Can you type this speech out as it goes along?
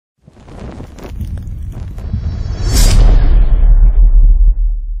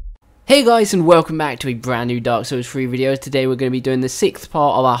Hey guys, and welcome back to a brand new Dark Souls 3 video. Today we're going to be doing the 6th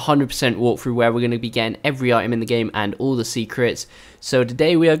part of our 100% walkthrough where we're going to be getting every item in the game and all the secrets. So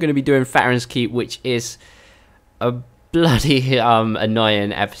today we are going to be doing Farron's Keep, which is a bloody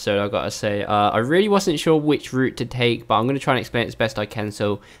annoying episode, I've got to say. I really wasn't sure which route to take, but I'm going to try and explain it as best I can.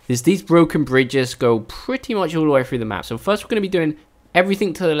 So there's these broken bridges go pretty much all the way through the map. So first we're going to be doing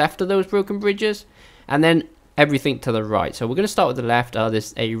everything to the left of those broken bridges, and then everything to the right. So we're going to start with the left.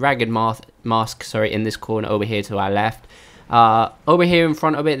 There's a ragged mask in this corner over here to our left. Over here in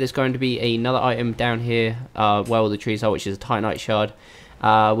front of it there's going to be another item down here where all the trees are, which is a Titanite Shard.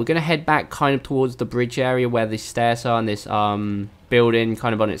 We're going to head back kind of towards the bridge area where the stairs are, and this building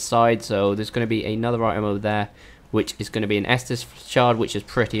kind of on its side. So there's going to be another item over there, which is going to be an Estus Shard, which is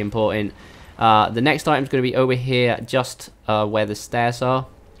pretty important. The next item is going to be over here just where the stairs are,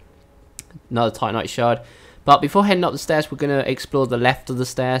 another Titanite Shard. But before heading up the stairs, we're going to explore the left of the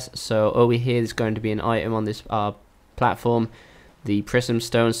stairs. So over here is going to be an item on this platform, the Prism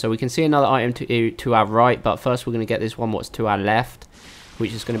Stone. So we can see another item to our right, but first we're going to get this one what's to our left,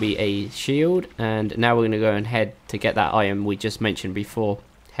 which is going to be a shield. And now we're going to go and head to get that item we just mentioned before,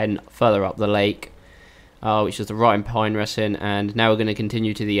 heading further up the lake, which is the Rotten Pine Resin. And now we're going to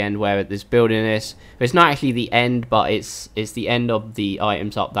continue to the end where this building is. It's not actually the end, but it's the end of the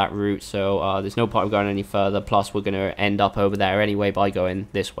items up that route. So there's no point of going any further. Plus we're going to end up over there anyway by going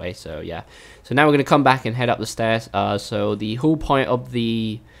this way. So yeah. So now we're going to come back and head up the stairs. So the whole point of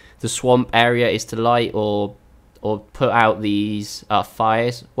the swamp area is to light or put out these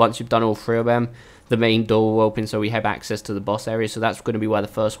fires. Once you've done all three of them, the main door will open, so we have access to the boss area. So that's going to be where the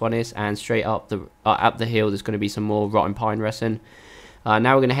first one is, and straight up the hill there's going to be some more Rotten Pine Resin.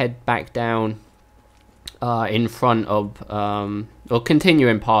 Now we're going to head back down in front of or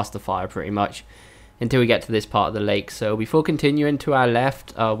continuing past the fire pretty much until we get to this part of the lake. So before continuing to our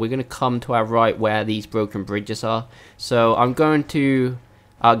left, we're going to come to our right where these broken bridges are. So I'm going to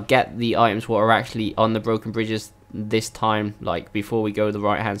get the items what are actually on the broken bridges this time. Like before we go to the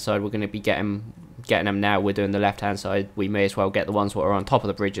right hand side, we're going to be getting them now. We're doing the left hand side. We may as well get the ones that are on top of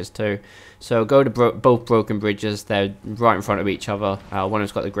the bridges too. So go to both broken bridges. They're right in front of each other. One of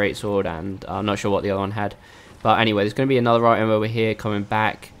them's got the Greatsword, and I'm not sure what the other one had. But anyway, there's going to be another item over here coming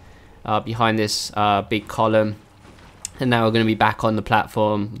back behind this big column. And now we're going to be back on the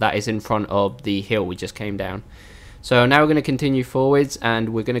platform that is in front of the hill we just came down. So now we're going to continue forwards, and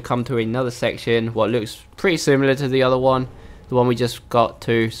we're going to come to another section what looks pretty similar to the other one, the one we just got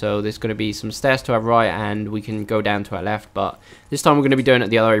to. So there's going to be some stairs to our right, and we can go down to our left, but this time we're going to be doing it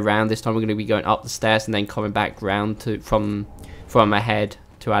the other way around. This time we're going to be going up the stairs and then coming back round to from ahead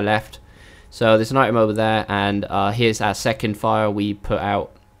to our left. So there's an item over there, and here's our second fire we put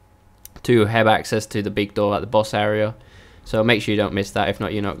out to have access to the big door at the boss area. So make sure you don't miss that. If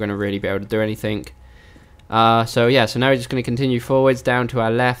not, you're not going to really be able to do anything. So yeah, so now we're just going to continue forwards. Down to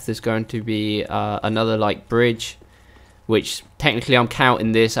our left there's going to be another like bridge, which technically I'm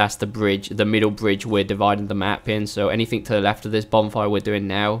counting this as the bridge, the middle bridge we're dividing the map in. So anything to the left of this bonfire we're doing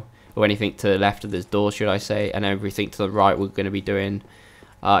now, or anything to the left of this door should I say, and everything to the right we're going to be doing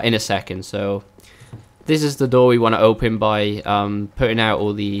in a second. So this is the door we want to open by putting out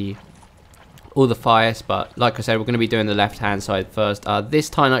all the fires, but like I said, we're going to be doing the left hand side first. This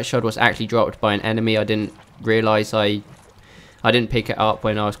Titanite Shard was actually dropped by an enemy. I didn't realize I didn't pick it up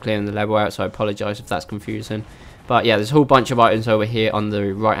when I was clearing the level out, so I apologize if that's confusing. But yeah, there's a whole bunch of items over here on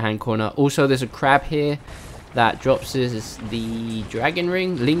the right hand corner. Also there's a crab here that drops this, the dragon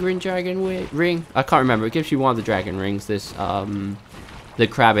ring, lingering dragon ring. I can't remember. It gives you one of the dragon rings, this the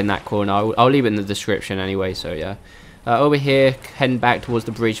crab in that corner. I'll leave it in the description anyway. So yeah, over here heading back towards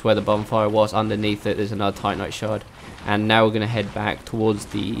the bridge where the bonfire was. Underneath it there's another Titanite Shard, and now we're going to head back towards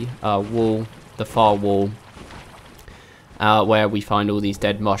the wall, the far wall, where we find all these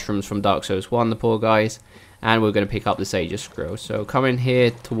dead mushrooms from Dark Souls 1, the poor guys, and we're going to pick up the Sage's Scroll. So coming here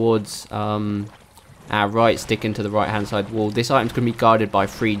towards our right, sticking to the right hand side wall, this item's going to be guarded by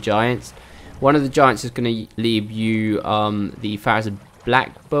 3 giants. One of the giants is going to leave you the Pharis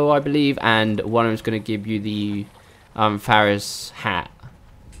black bow, I believe, and one of them is going to give you the Pharis hat.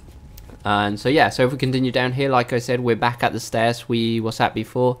 And so yeah, so if we continue down here, like I said, we're back at the stairs we was at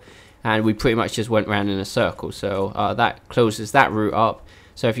before, and we pretty much just went around in a circle. So that closes that route up.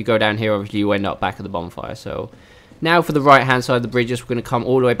 So if you go down here, obviously you end up back at the bonfire. So now for the right hand side of the bridges, we're going to come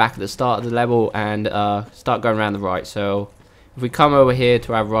all the way back at the start of the level and start going around the right. So if we come over here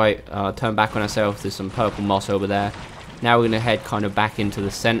to our right, turn back on ourselves, there's some purple moss over there. Now we're going to head kind of back into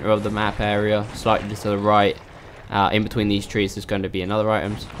the center of the map area, slightly to the right, In between these trees there's going to be another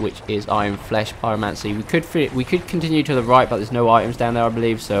item, which is Iron Flesh Pyromancy. We could continue to the right, but there's no items down there, I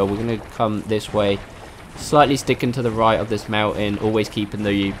believe, so we're going to come this way, slightly sticking to the right of this mountain, always keeping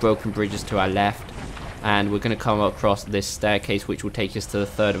the broken bridges to our left. And we're going to come across this staircase, which will take us to the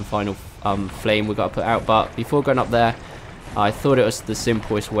third and final flame we've got to put out. But before going up there, I thought it was the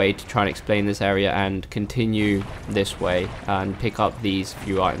simplest way to try and explain this area and continue this way and pick up these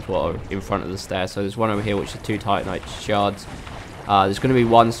few items what are in front of the stairs. So there's one over here, which is 2 Titanite Shards. There's going to be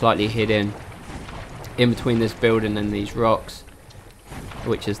one slightly hidden in between this building and these rocks,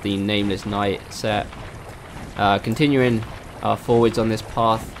 which is the Nameless Knight Set. Continuing forwards on this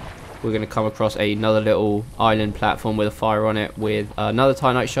path, we're going to come across another little island platform with a fire on it with another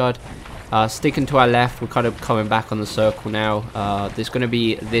Titanite Shard. Sticking to our left, we're kind of coming back on the circle now. There's going to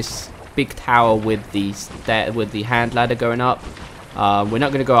be this big tower with the hand ladder going up. We're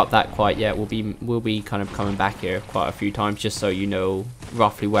not going to go up that quite yet. We'll be kind of coming back here quite a few times, just so you know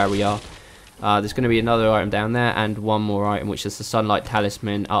roughly where we are. There's going to be another item down there and one more item, which is the Sunlight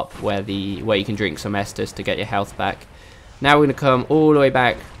Talisman up where you can drink some Estus to get your health back. Now we're going to come all the way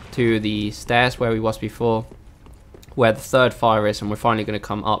back to the stairs where we was before, where the third fire is, and we're finally going to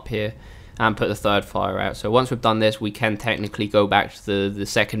come up here and put the third fire out. So once we've done this, we can technically go back to the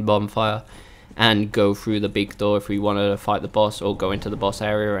second bonfire and go through the big door if we wanted to fight the boss or go into the boss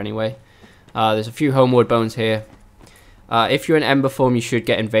area anyway. There's a few Homeward Bones here. If you're in Ember form, you should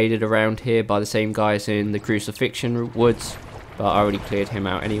get invaded around here by the same guys in the Crucifixion Woods, but I already cleared him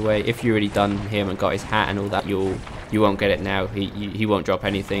out anyway. If you already done him and got his hat and all that, you won't get it now. He won't drop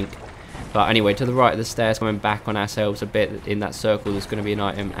anything. But anyway, to the right of the stairs, coming back on ourselves a bit in that circle, there's going to be an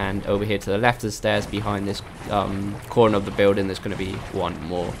item, and over here to the left of the stairs, behind this corner of the building, there's going to be one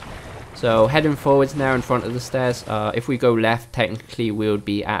more. So heading forwards now in front of the stairs. If we go left, technically we would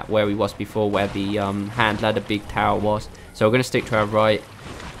be at where we was before, where the hand ladder big tower was. So we're going to stick to our right,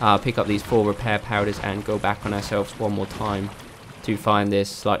 pick up these 4 repair powders, and go back on ourselves one more time to find this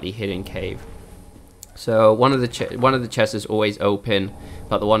slightly hidden cave. So one of the chests is always open,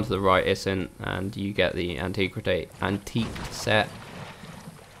 but the one to the right isn't, and you get the Antiquated Set.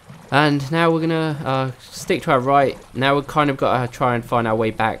 And now we're gonna stick to our right. Now we've kind of got to try and find our way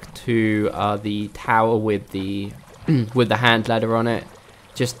back to the tower with the with the hand ladder on it,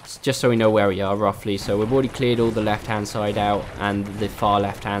 just so we know where we are roughly. So we've already cleared all the left hand side out and the far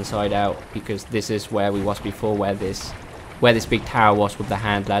left hand side out, because this is where we was before, where this big tower was with the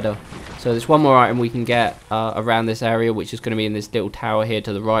hand ladder. So there's one more item we can get around this area, which is going to be in this little tower here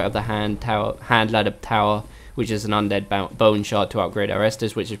to the right of the hand ladder tower, which is an Undead Bone Shard to upgrade our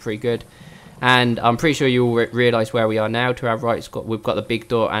Estus, which is pretty good. And I'm pretty sure you'll realise where we are now. To our right, we've got the big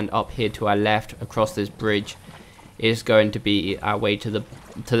door, and up here to our left, across this bridge, is going to be our way to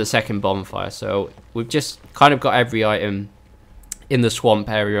the second bonfire. So we've just kind of got every item in the swamp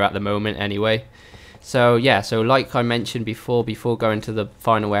area at the moment anyway. So yeah, so like I mentioned before going to the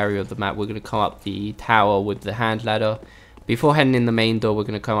final area of the map, we're going to come up the tower with the hand ladder. Before heading in the main door, we're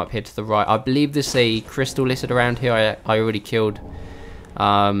going to come up here to the right. I believe there's a crystal lizard around here I already killed,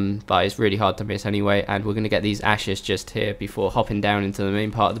 but it's really hard to miss anyway. And we're going to get these ashes just here before hopping down into the main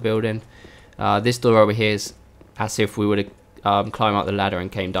part of the building. This door over here is as if we would have climbed up the ladder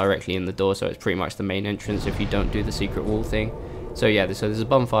and came directly in the door, so it's pretty much the main entrance if you don't do the secret wall thing. So yeah, so there's a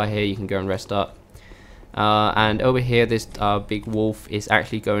bonfire here, you can go and rest up. And over here, this big wolf is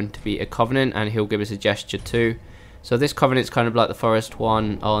actually going to be a covenant, and he'll give us a gesture too. So this covenant's kind of like the forest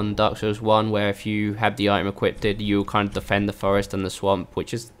one on Dark Souls 1, where if you have the item equipped, you'll kind of defend the forest and the swamp,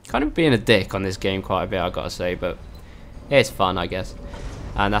 which is kind of being a dick on this game quite a bit, I gotta say, but it's fun, I guess.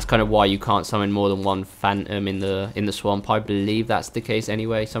 And that's kind of why you can't summon more than one phantom in the swamp. I believe that's the case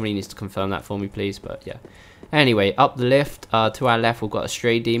anyway. Somebody needs to confirm that for me, please. But yeah. Anyway, up the lift, to our left, we've got a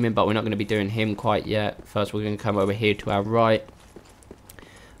stray demon, but we're not going to be doing him quite yet. First, we're going to come over here to our right.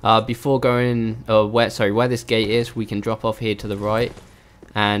 Before going, where this gate is, we can drop off here to the right,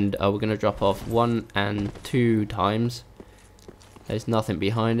 and we're going to drop off 1 and 2 times. There's nothing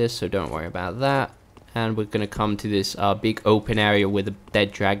behind us, so don't worry about that. And we're going to come to this big open area with a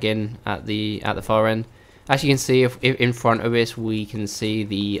dead dragon at the far end. As you can see, if in front of us, we can see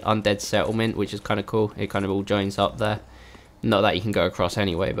the Undead settlement, which is kind of cool. It kind of all joins up there. Not that you can go across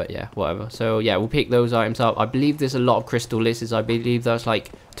anyway, but yeah, whatever. So yeah, we'll pick those items up. I believe there's a lot of crystal lizards. I believe there's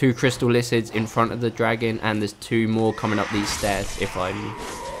like 2 crystal lizards in front of the dragon, and there's 2 more coming up these stairs, if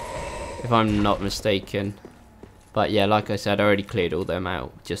I'm not mistaken. But yeah, like I said, I already cleared all them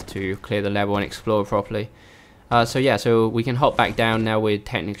out just to clear the level and explore properly. So yeah, so we can hop back down now. We're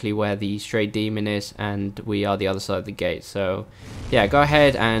technically where the stray demon is, and we are the other side of the gate. So yeah, go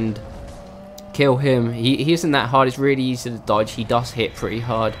ahead and kill him. He isn't that hard. It's really easy to dodge. He does hit pretty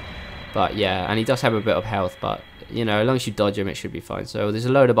hard, but yeah, and he does have a bit of health, but you know, as long as you dodge him, it should be fine. So there's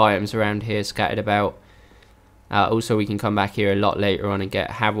a load of items around here scattered about. Also, we can come back here a lot later on and get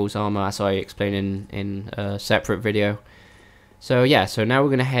Havel's armor, as I explained in a separate video. So yeah, so now we're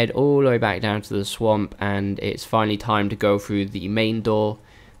going to head all the way back down to the swamp, and it's finally time to go through the main door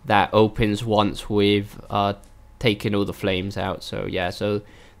that opens once we've taken all the flames out. So yeah, so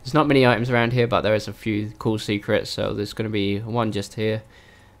there's not many items around here, but there is a few cool secrets. So there's going to be one just here,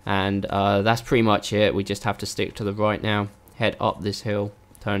 and that's pretty much it. We just have to stick to the right now, head up this hill,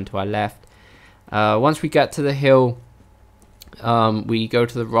 turn to our left. Once we get to the hill, we go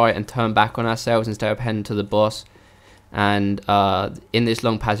to the right and turn back on ourselves instead of heading to the boss. And in this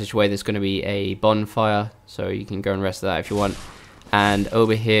long passageway there's going to be a bonfire, so you can go and rest of that if you want. And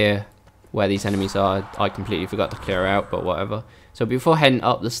over here where these enemies are, I completely forgot to clear out, but whatever. So before heading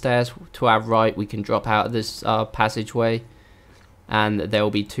up the stairs to our right, we can drop out of this passageway, and there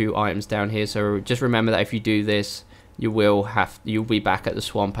will be 2 items down here. So just remember that if you do this, you'll be back at the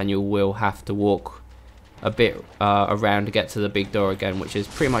swamp, and you will have to walk a bit around to get to the big door again, which is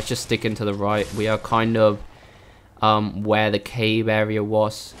pretty much just sticking to the right. We are kind of where the cave area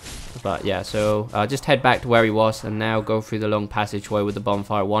was, but yeah, so just head back to where he was, and now go through the long passageway with the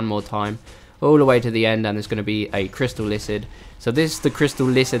bonfire one more time all the way to the end, and there's going to be a crystal lizard. So this is the crystal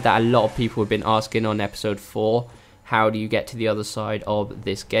lizard that a lot of people have been asking on episode 4. How do you get to the other side of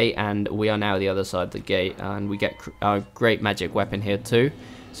this gate? And we are now the other side of the gate, and we get a great magic weapon here too.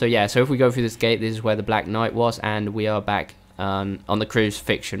 So yeah, so if we go through this gate, this is where the Black Knight was, and we are back on the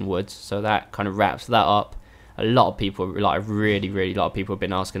Crucifixion Woods. So that kind of wraps that up. A lot of people, like really a lot of people have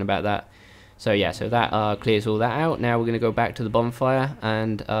been asking about that. So yeah, so that clears all that out. Now we're going to go back to the bonfire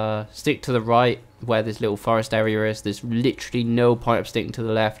and stick to the right where this little forest area is. There's literally no point of sticking to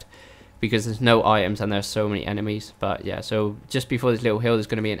the left because there's no items and there's so many enemies. But yeah, so just before this little hill there's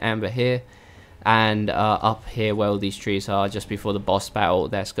going to be an Ember here, and up here where all these trees are, just before the boss battle,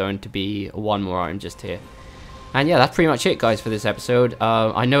 there's going to be one more item just here. And yeah, that's pretty much it, guys, for this episode.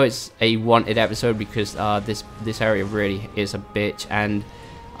 I know it's a wanted episode because this area really is a bitch, and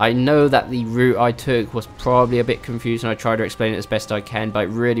I know that the route I took was probably a bit confusing. I tried to explain it as best I can, but it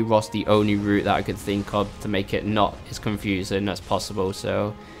really was the only route that I could think of to make it not as confusing as possible.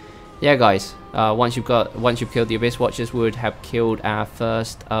 So yeah, guys, once you've killed the Abyss Watchers, we would have killed our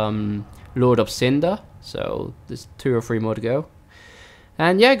first Lord of Cinder. So there's 2 or 3 more to go.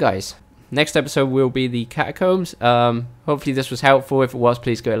 And yeah, guys, next episode will be the Catacombs. Hopefully this was helpful. If it was,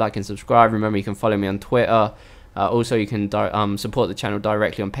 please go like and subscribe. Remember, you can follow me on Twitter. Also, you can support the channel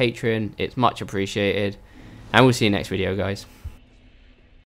directly on Patreon. It's much appreciated. And we'll see you next video, guys.